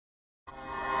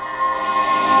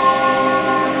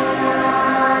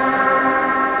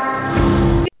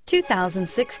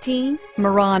2016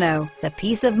 Murano. The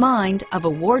peace of mind of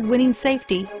award-winning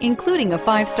safety, including a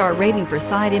 5-star rating for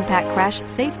side impact crash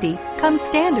safety, comes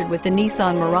standard with the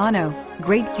Nissan Murano.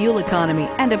 Great fuel economy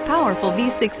and a powerful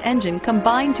V6 engine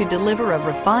combine to deliver a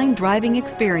refined driving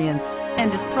experience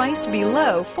and is priced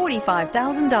below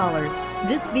 $45,000.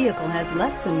 This vehicle has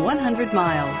less than 100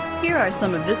 miles. Here are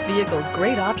some of this vehicle's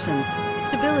great options: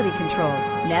 stability control,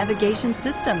 navigation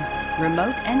system,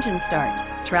 remote engine start,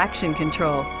 traction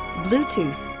control,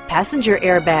 Bluetooth, passenger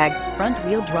airbag, front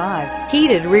wheel drive,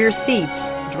 heated rear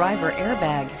seats, driver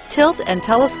airbag, tilt and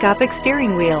telescopic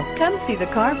steering wheel. Come see the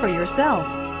car for yourself.